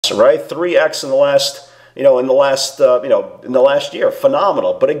right? 3x in the last, in the last year.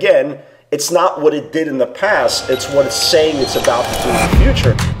 Phenomenal. But again, it's not what it did in the past. It's what it's saying it's about to do in the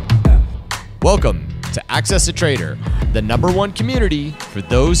future. Welcome to AccessATrader, the #1 community for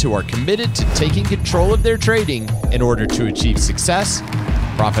those who are committed to taking control of their trading in order to achieve success,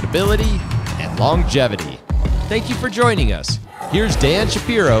 profitability, and longevity. Thank you for joining us. Here's Dan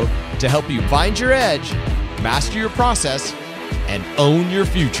Shapiro to help you find your edge, master your process, and own your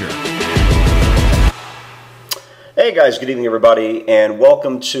future. Hey guys, good evening everybody, and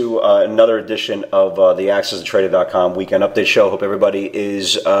welcome to another edition of the AccessATrader.com Weekend Update Show. Hope everybody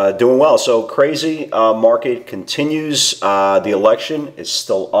is doing well. So crazy market continues. The election is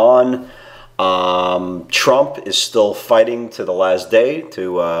still on. Trump is still fighting to the last day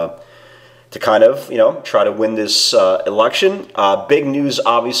to kind of, try to win this election. Big news,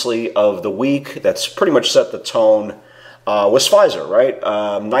 obviously, of the week that's pretty much set the tone was Pfizer, right?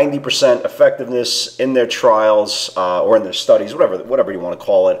 90% effectiveness in their trials or in their studies, whatever you want to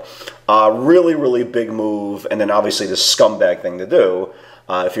call it. Really, really big move. And then obviously the scumbag thing to do,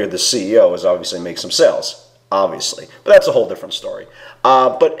 if you're the CEO, is obviously make some sales, obviously. But that's a whole different story.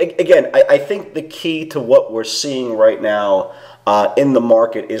 But again, I think the key to what we're seeing right now in the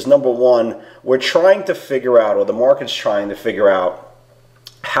market is, number one, we're trying to figure out, or the market's trying to figure out,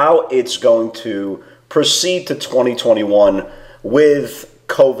 how it's going to proceed to 2021 with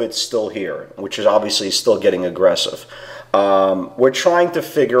COVID still here, which is obviously still getting aggressive. We're trying to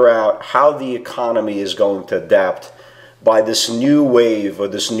figure out how the economy is going to adapt by this new wave or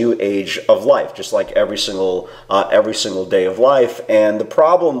this new age of life, just like every single day of life. And the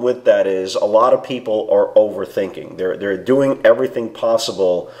problem with that is a lot of people are overthinking. They're doing everything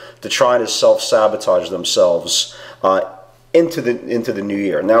possible to try to self-sabotage themselves into the new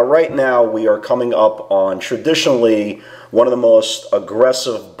year. Now, right now, we are coming up on traditionally one of the most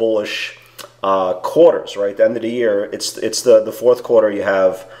aggressive bullish quarters. Right, at the end of the year, it's the fourth quarter. You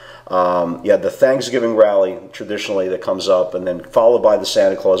have the Thanksgiving rally traditionally that comes up, and then followed by the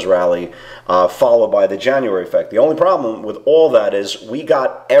Santa Claus rally, followed by the January effect. The only problem with all that is we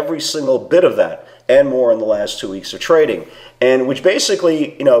got every single bit of that and more in the last 2 weeks of trading, and which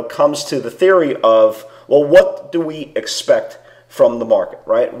basically comes to the theory of, well, what do we expect from the market,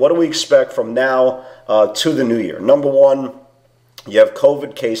 right? What do we expect from now to the new year? Number one, you have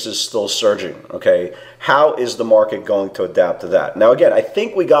COVID cases still surging, okay? How is the market going to adapt to that? Now, again, I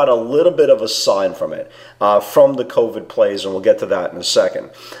think we got a little bit of a sign from it, from the COVID plays, and we'll get to that in a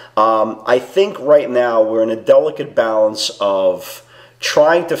second. I think right now we're in a delicate balance of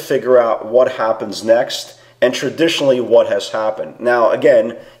trying to figure out what happens next and traditionally what has happened. Now,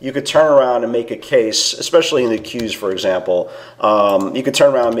 again, you could turn around and make a case, especially in the Qs, for example. You could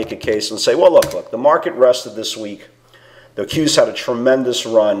turn around and make a case and say, well, look, the market rested this week. The Qs had a tremendous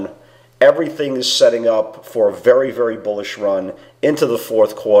run. Everything is setting up for a very, very bullish run into the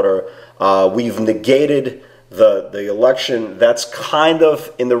fourth quarter. We've negated the election. That's kind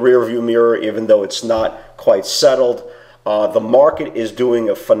of in the rearview mirror, even though it's not quite settled. The market is doing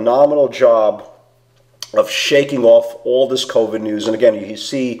a phenomenal job of shaking off all this COVID news. And again, you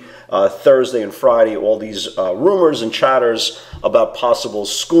see Thursday and Friday all these rumors and chatters about possible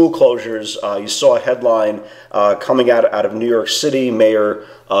school closures. You saw a headline coming out of New York City, Mayer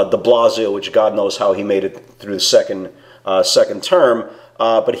de Blasio, which God knows how he made it through the second term.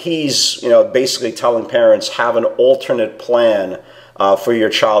 But he's basically telling parents, have an alternate plan for your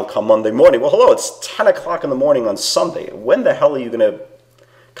child come Monday morning. Well, hello, it's 10 o'clock in the morning on Sunday. When the hell are you going to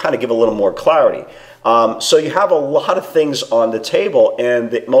kind of give a little more clarity? So you have a lot of things on the table,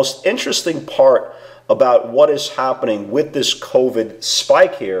 and the most interesting part about what is happening with this COVID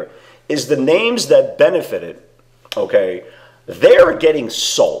spike here is the names that benefited, okay, they're getting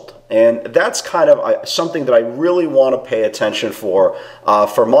sold. And that's kind of something that I really want to pay attention for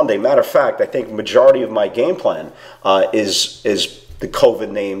Monday. Matter of fact, I think the majority of my game plan is the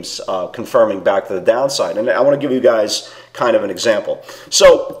COVID names confirming back to the downside. And I want to give you guys kind of an example.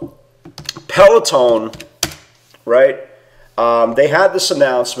 So Peloton, right? They had this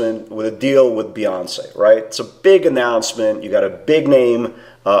announcement with a deal with Beyonce, right? It's a big announcement. You got a big name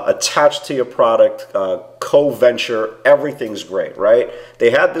attached to your product, co-venture. Everything's great, right? They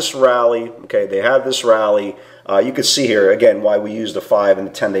had this rally. Okay, they had this rally. You can see here again why we use the 5 and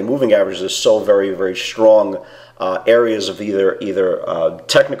the 10-day moving averages as so very, very strong areas of either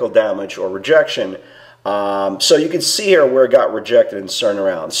technical damage or rejection. So you can see here where it got rejected and turned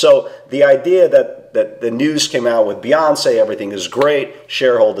around. So the idea that the news came out with Beyonce, everything is great,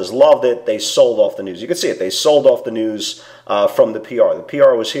 shareholders loved it, they sold off the news. You can see it, they sold off the news from the PR. The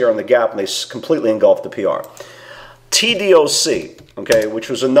PR was here on the gap and they completely engulfed the PR. TDOC, okay, which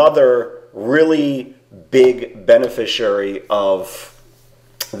was another really big beneficiary of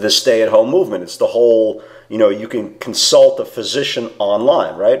the stay-at-home movement. It's the whole, you can consult a physician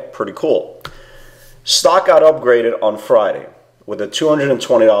online, right? Pretty cool. Stock got upgraded on Friday with a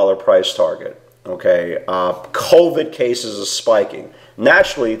 $220 price target, okay? COVID cases are spiking.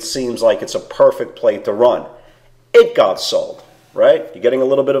 Naturally, it seems like it's a perfect play to run. It got sold, right? You're getting a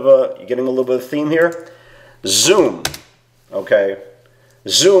little bit of a theme here. Zoom, okay?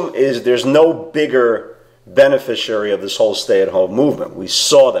 Zoom there's no bigger beneficiary of this whole stay-at-home movement. We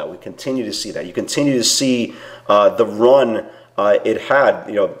saw that. We continue to see that. You continue to see the run it had,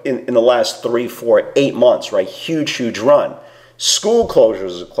 in the last 3, 4, 8 months, right? Huge run. School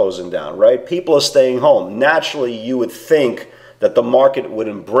closures are closing down, right? People are staying home. Naturally, you would think that the market would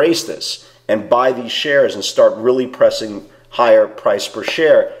embrace this and buy these shares and start really pressing higher price per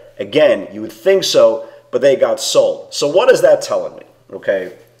share. Again, you would think so, but they got sold. So what is that telling me?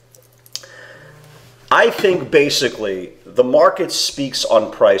 Okay, I think basically the market speaks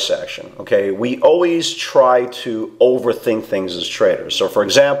on price action. Okay, we always try to overthink things as traders. So for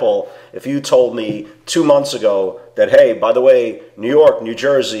example, if you told me 2 months ago that, hey, by the way, New York, New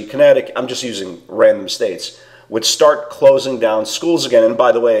Jersey, Connecticut, I'm just using random states, would start closing down schools again. And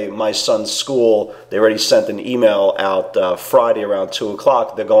by the way, my son's school, they already sent an email out Friday around 2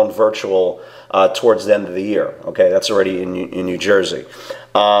 o'clock. They're going virtual towards the end of the year. Okay, that's already in New Jersey.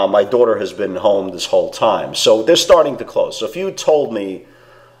 My daughter has been home this whole time. So they're starting to close. So if you told me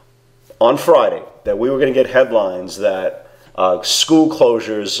on Friday that we were going to get headlines that school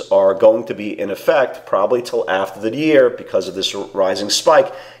closures are going to be in effect probably till after the year because of this rising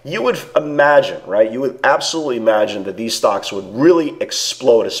spike, you would imagine, right? You would absolutely imagine that these stocks would really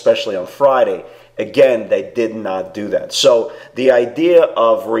explode, especially on Friday. Again, they did not do that. So the idea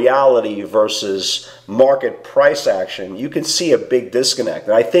of reality versus market price action, you can see a big disconnect.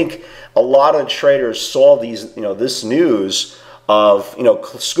 And I think a lot of traders saw these, this news of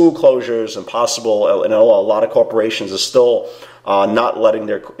school closures and possible, a lot of corporations are still not letting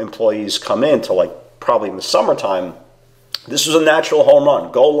their employees come in till like probably in the summertime. This was a natural home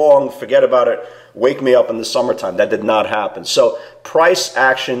run. Go long, forget about it. Wake me up in the summertime. That did not happen. So price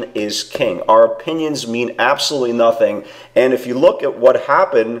action is king. Our opinions mean absolutely nothing. And if you look at what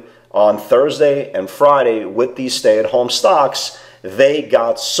happened on Thursday and Friday with these stay-at-home stocks, they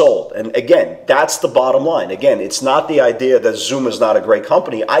got sold. And again, that's the bottom line. Again, it's not the idea that Zoom is not a great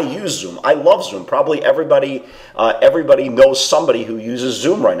company. I use Zoom. I love Zoom. Probably everybody knows somebody who uses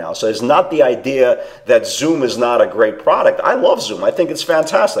Zoom right now. So it's not the idea that Zoom is not a great product. I love Zoom. I think it's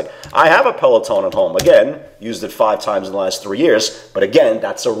fantastic. I have a Peloton at home. Again, used it 5 times in the last 3 years. But again,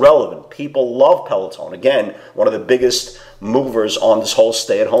 that's irrelevant. People love Peloton. Again, one of the biggest movers on this whole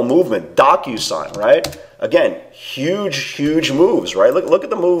stay-at-home movement. DocuSign, right? Again, huge moves, right? Look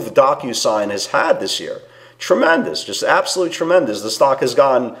at the move DocuSign has had this year. Tremendous, just absolutely tremendous. The stock has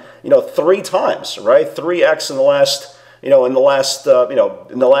gone, 3 times, right? 3x in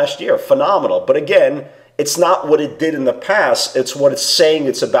the last year. Phenomenal. But again, it's not what it did in the past. It's what it's saying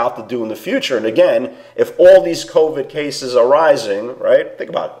it's about to do in the future. And again, if all these COVID cases are rising, right?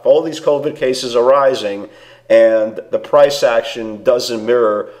 Think about it. If all these COVID cases are rising and the price action doesn't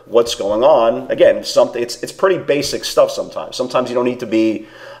mirror what's going on, again, it's pretty basic stuff sometimes. Sometimes you don't need to be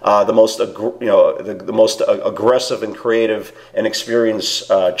the most aggressive and creative and experienced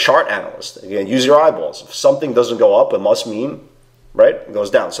chart analyst. Again, use your eyeballs. If something doesn't go up, it must mean, right, it goes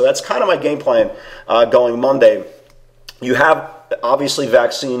down. So that's kind of my game plan going Monday. You have obviously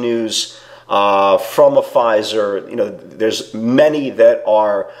vaccine news from a Pfizer. There's many that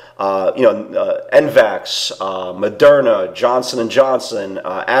are, NVAX, Moderna, Johnson & Johnson,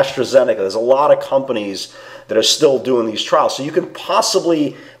 AstraZeneca. There's a lot of companies that are still doing these trials. So you can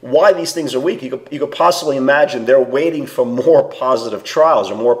possibly, why these things are weak, you could possibly imagine they're waiting for more positive trials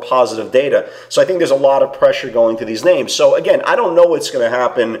or more positive data. So I think there's a lot of pressure going to these names. So again, I don't know what's going to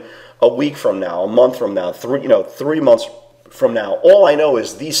happen a week from now, a month from now, 3 months from now. All I know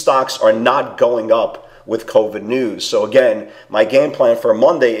is these stocks are not going up with COVID news. So again, my game plan for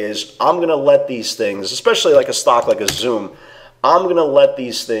Monday is I'm going to let these things, especially like a stock like a Zoom, I'm going to let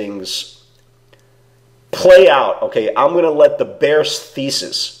these things play out. Okay, I'm going to let the bear's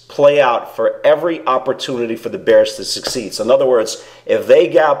thesis play out for every opportunity for the bears to succeed. So in other words, if they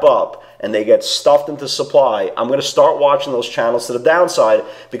gap up and they get stuffed into supply, I'm going to start watching those channels to the downside,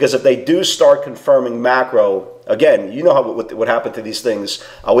 because if they do start confirming macro, again, you know what happened to these things.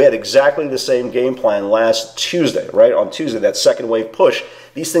 We had exactly the same game plan last Tuesday, right? On Tuesday, that second wave push,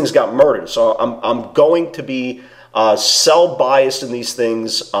 these things got murdered. So I'm going to be Sell bias in these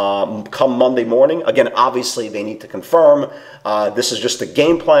things come Monday morning. Again, obviously they need to confirm. This is just a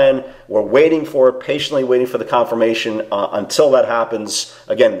game plan. We're waiting for it, patiently waiting for the confirmation until that happens.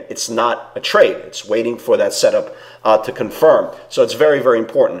 Again, it's not a trade. It's waiting for that setup to confirm. So it's very, very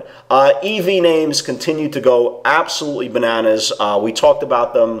important. EV names continue to go absolutely bananas. We talked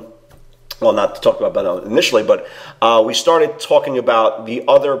about them. Well, not to talk about that initially, but we started talking about the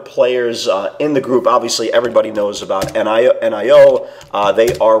other players in the group. Obviously, everybody knows about NIO.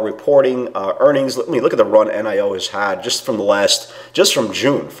 They are reporting earnings. Let me look at the run NIO has had just from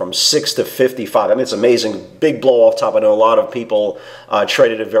June, from 6 to 55. I mean, it's amazing. Big blow off top. I know a lot of people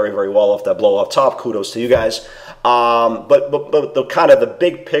traded it very, very well off that blow off top. Kudos to you guys. But the kind of the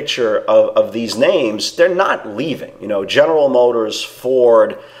big picture of these names, they're not leaving. You know, General Motors,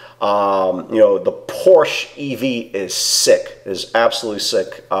 Ford. You know, the Porsche EV is sick, is absolutely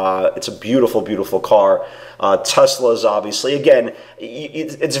sick. It's a beautiful, beautiful car. Tesla's obviously, again,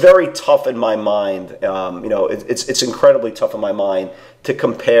 it's very tough in my mind. You know, it's incredibly tough in my mind to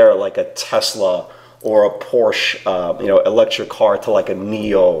compare like a Tesla or a Porsche, you know, electric car to like a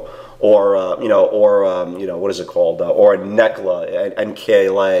Neo or you know, what is it called, or a Nekla,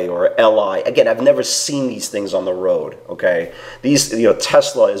 NKLA, or LI. Again, I've never seen these things on the road. Okay, these, you know,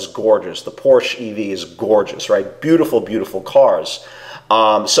 Tesla is gorgeous. The Porsche EV is gorgeous, right? Beautiful, beautiful cars.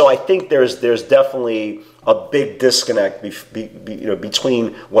 So I think there's definitely a big disconnect you know,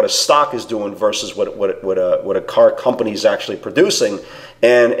 between what a stock is doing versus what a car company is actually producing.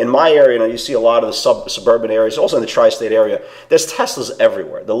 And in my area, you know, you see a lot of the suburban areas, also in the tri-state area, there's Teslas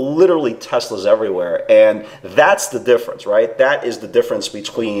everywhere. There are literally Teslas everywhere. And that's the difference, right? That is the difference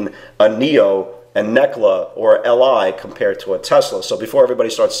between a Neo and Nekla or LI compared to a Tesla. So before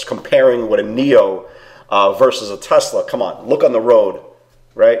everybody starts comparing what a Neo versus a Tesla, come on, look on the road.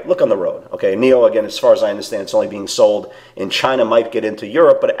 Right? Look on the road. Okay, Neo, again, as far as I understand, it's only being sold in China, might get into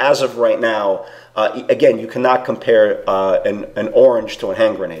Europe, but as of right now, again, you cannot compare an orange to a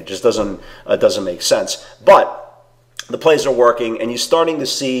hand grenade. It just doesn't make sense. But the plays are working, and you're starting to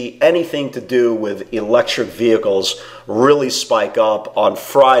see anything to do with electric vehicles really spike up. On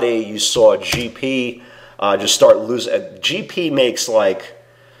Friday, you saw GP just start losing. GP makes like,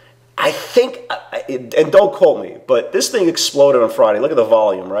 I think, and don't quote me, but this thing exploded on Friday. Look at the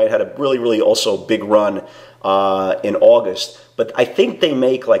volume, right? Had a really, really also big run in August. But I think they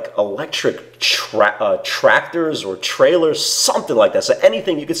make like electric tractors or trailers, something like that. So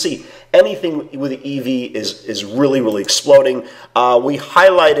anything, you can see, anything with the EV is really, really exploding. We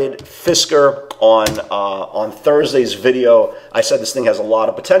highlighted Fisker on Thursday's video. I said this thing has a lot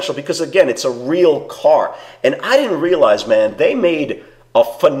of potential because, again, it's a real car. And I didn't realize, man, they made a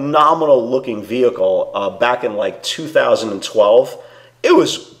phenomenal looking vehicle back in like 2012. It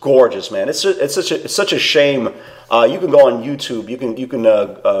was gorgeous, man. It's such a shame. You can go on YouTube. You can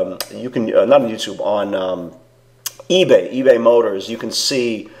not on YouTube, on eBay Motors. You can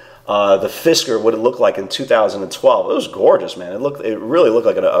see the Fisker, what it looked like in 2012. It was gorgeous, man. It really looked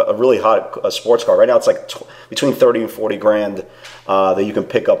like a really hot sports car. Right now it's like between 30 and 40 grand that you can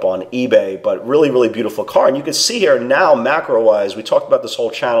pick up on eBay, but really, really beautiful car. And you can see here now, macro-wise, we talked about this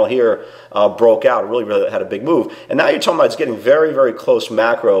whole channel here broke out. It really, really had a big move. And now you're talking about it's getting very, very close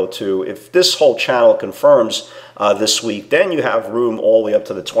macro to, if this whole channel confirms this week, then you have room all the way up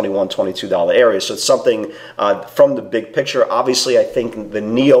to the $21, $22 area. So it's something from the big picture. Obviously, I think the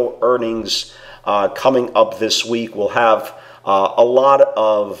Neo earnings coming up this week will have a lot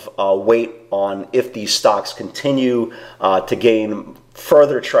of weight on if these stocks continue to gain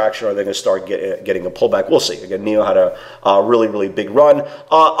further traction, or they're going to start getting a pullback. We'll see. Again, Neo had a really, really big run.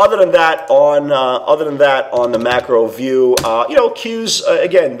 Other than that, on the macro view, you know, Qs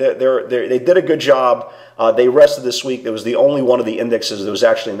again, they did a good job. They rested this week. It was the only one of the indexes that was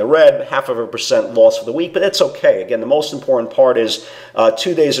actually in the red, 0.5% loss for the week, but it's okay. Again, the most important part is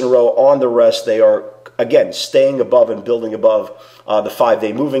 2 days in a row on the rest, they are, again, staying above and building above the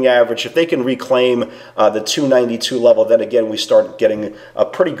 5-day moving average. If they can reclaim the 292 level, then again, we start getting a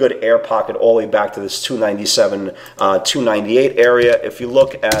pretty good air pocket all the way back to this 297, 298 area. If you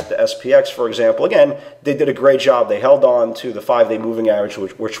look at the SPX, for example, again, they did a great job. They held on to the 5-day moving average,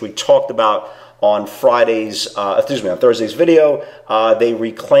 which we talked about on on Thursday's video. They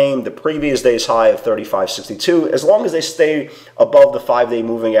reclaimed the previous day's high of 35.62. As long as they stay above the 5-day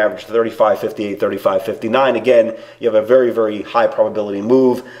moving average, 35.58, 35.59, again, you have a very, very high probability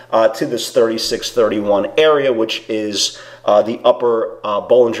move to this 36.31 area, which is the upper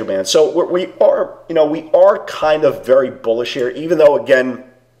Bollinger Band. So we are kind of very bullish here, even though, again,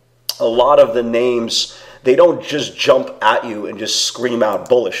 a lot of the names they don't just jump at you and just scream out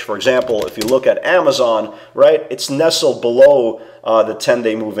bullish. For example, if you look at Amazon, right, it's nestled below the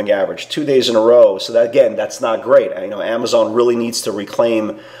 10-day moving average 2 days in a row. So that, again, that's not great. You know, Amazon really needs to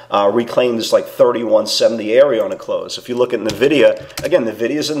reclaim this like 3170 area on a close. If you look at NVIDIA, again,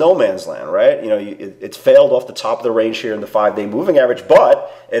 NVIDIA is in no man's land, right? You know, it failed off the top of the range here in the 5-day moving average,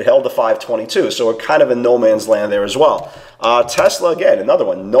 but it held the 522. So we're kind of in no man's land there as well. Tesla, again, another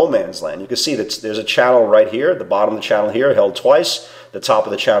one, no man's land. You can see that there's a channel right here. The bottom of the channel here held twice. The top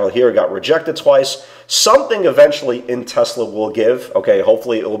of the channel here got rejected twice. Something eventually in Tesla will give. Okay,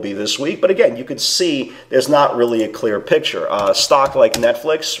 hopefully it will be this week. But again, you can see there's not really a clear picture. Stock like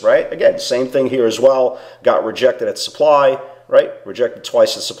Netflix, right? Again, same thing here as well. Got rejected at supply, right? Rejected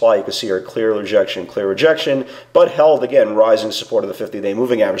twice at supply. You can see here clear rejection, but held, again, rising support of the 50-day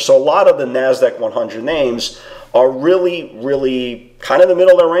moving average. So a lot of the NASDAQ 100 names are really kind of in the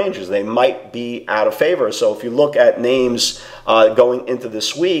middle of their ranges. They might be out of favor. So if you look at names going into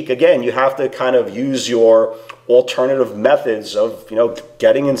this week, again, you have to kind of use your alternative methods of, you know,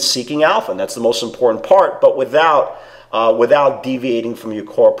 getting and seeking alpha. And that's the most important part, but without deviating from your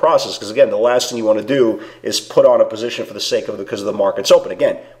core process. Because again, the last thing you want to do is put on a position for the sake of it because the market's open.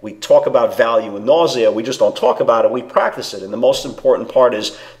 Again, we talk about value and nausea. We just don't talk about it. We practice it. And the most important part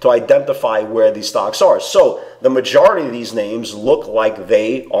is to identify where these stocks are. So the majority of these names look like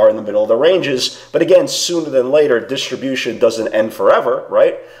they are in the middle of the ranges. But again, sooner than later, distribution doesn't end forever,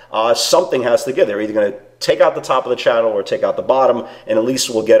 right? Something has to give. They're either going to take out the top of the channel or take out the bottom, and at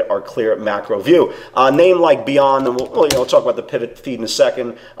least we'll get our clear macro view. Name like Beyond, and we'll talk about the pivot feed in a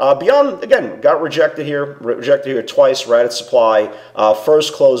second. Beyond, again, got rejected here twice, right at supply.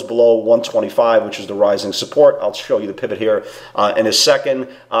 First close below 125, which is the rising support. I'll show you the pivot here in a second.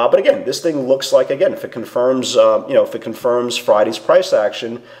 But again, this thing looks like, again, if it confirms, if it confirms Friday's price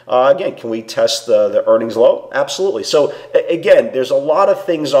action, again, can we test the earnings low? Absolutely. So again, there's a lot of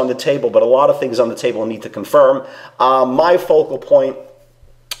things on the table, but a lot of things on the table need to confirm. My focal point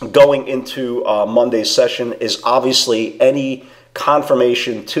going into Monday's session is obviously any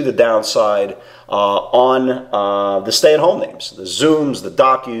confirmation to the downside on the stay-at-home names, the Zooms, the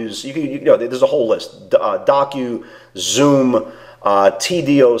Docus. You know, there's a whole list: Docu, Zoom,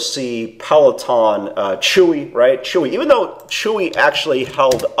 TDOC, Peloton, Chewy, right? Chewy. Even though Chewy actually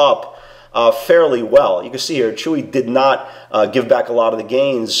held up fairly well, you can see here Chewy did not give back a lot of the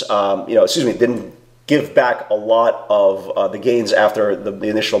gains. Didn't give back a lot of the gains after the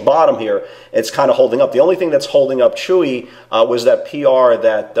initial bottom here. It's kind of holding up. The only thing that's holding up Chewy was that PR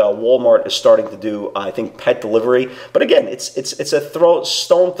that Walmart is starting to do, I think, pet delivery. But again, it's a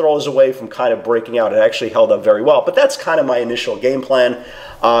stone throws away from kind of breaking out. It actually held up very well. But that's kind of my initial game plan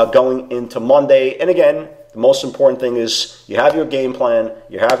going into Monday. And again, the most important thing is you have your game plan,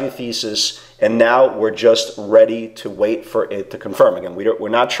 you have your thesis, and now we're just ready to wait for it to confirm. Again, we're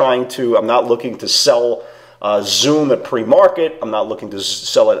not trying to, I'm not looking to sell Zoom at pre-market. I'm not looking to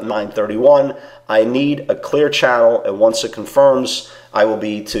sell it at 931. I need a clear channel, and once it confirms, I will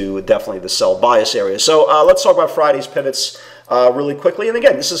be to definitely the sell bias area. So let's talk about Friday's pivots really quickly. And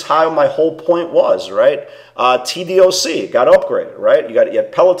again, this is how my whole point was, right? TDOC got upgraded, right? You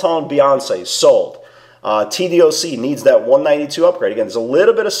had Peloton, Beyonce, sold. TDOC needs that 192 upgrade. Again, there's a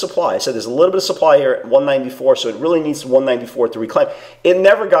little bit of supply. I said there's a little bit of supply here at 194, so it really needs 194 to reclaim. It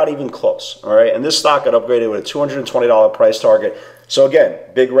never got even close, all right? And this stock got upgraded with a $220 price target. So again,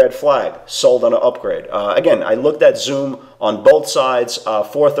 big red flag, sold on an upgrade. Again, I looked at Zoom on both sides,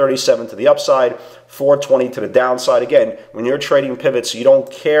 437 to the upside, 420 to the downside. Again, when you're trading pivots, you don't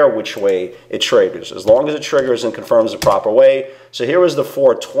care which way it triggers, as long as it triggers and confirms the proper way. So here was the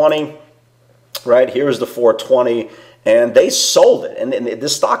 420. Right, here's the 420, and they sold it, and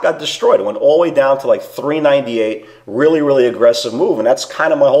this stock got destroyed. It went all the way down to like 398, really aggressive move, and that's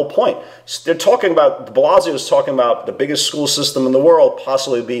kind of my whole point. They're talking about, Blasio is talking about the biggest school system in the world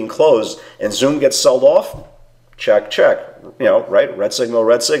possibly being closed, and Zoom gets sold off. Check, right, red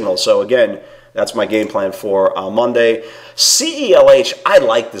signal. So again, that's my game plan for Monday. CELH, I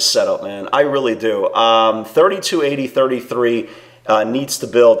like this setup, man. I really do. 3280, 33. Needs to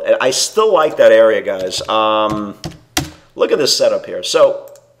build. And I still like that area, guys. Look at this setup here.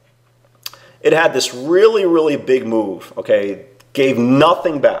 So it had this really big move, okay? Gave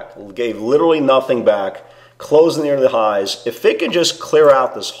nothing back. Gave literally nothing back. Closing near the highs. If it can just clear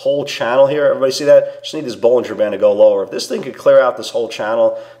out this whole channel here, everybody see that? Just need this Bollinger Band to go lower. If this thing could clear out this whole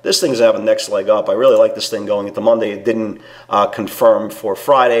channel, this thing's going to have a next leg up. I really like this thing going into Monday. It didn't confirm for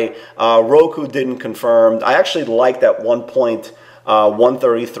Friday. Roku didn't confirm. I actually like that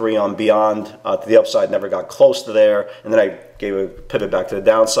 133 on Beyond to the upside, never got close to there, and then I gave a pivot back to the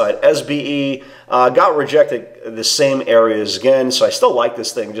downside. SBE got rejected the same areas again, so I still like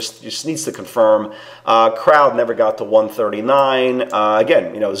this thing, just needs to confirm. Crowd never got to 139.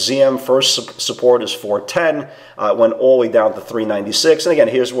 Again, ZM first support is 410, went all the way down to 396. And again,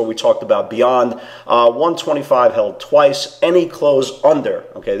 here's what we talked about beyond. 125 held twice. Any close under,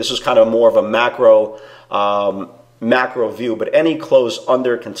 okay, this is kind of more of a macro view, but any close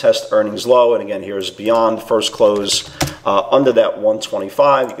under can test earnings low. And again, here's beyond first close under that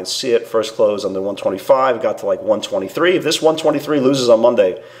 125. You can see it, first close under 125, got to like 123. If this 123 loses on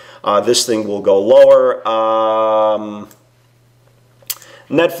Monday, this thing will go lower.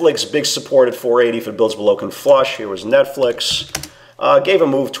 Netflix, big support at 480 if it builds below can flush. Here was Netflix. Gave a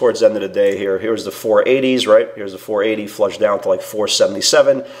move towards the end of the day here. Here's the 480s, right? Here's the 480, flushed down to like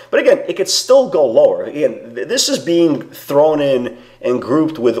 477. But again, it could still go lower. Again, this is being thrown in and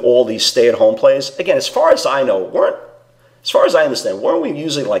grouped with all these stay-at-home plays. Again, as far as I know, as far as I understand, weren't we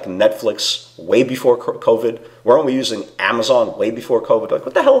using like Netflix way before COVID? Weren't we using Amazon way before COVID? Like,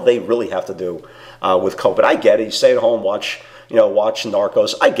 what the hell do they really have to do with COVID? I get it. You stay at home, watch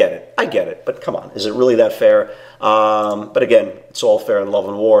Narcos. I get it. But come on, is it really that fair? But again, it's all fair in love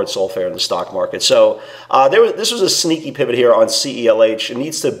and war. It's all fair in the stock market. So this was a sneaky pivot here on CELH. It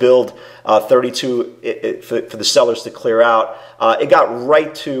needs to build 32 for the sellers to clear out.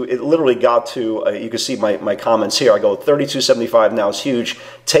 It literally got to, you can see my comments here. I go 32.75 now is huge.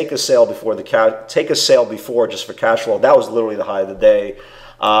 Take a sale before just for cash flow. That was literally the high of the day.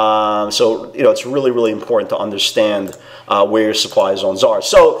 So it's really, really important to understand where your supply zones are.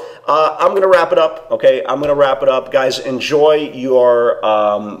 So I'm going to wrap it up. Okay, I'm going to wrap it up, guys. Enjoy your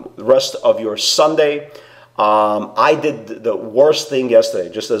rest of your Sunday. I did the worst thing yesterday,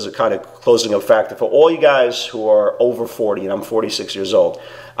 just as a kind of closing of factor for all you guys who are over 40, and I'm 46 years old.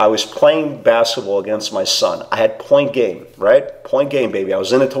 I was playing basketball against my son. I had point game, right? Point game, baby. I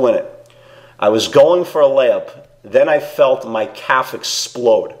was in it to win it. I was going for a layup. Then I felt my calf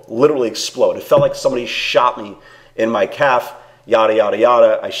explode, literally explode. It felt like somebody shot me in my calf, yada, yada,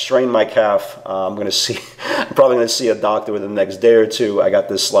 yada. I strained my calf. I'm probably going to see a doctor within the next day or two. I got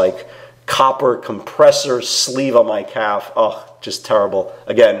this like copper compressor sleeve on my calf. Oh, just terrible.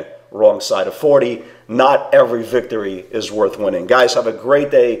 Again, wrong side of 40. Not every victory is worth winning. Guys, have a great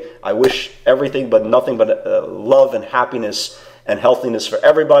day. I wish everything but nothing but love and happiness and healthiness for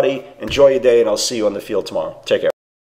everybody. Enjoy your day, and I'll see you on the field tomorrow. Take care.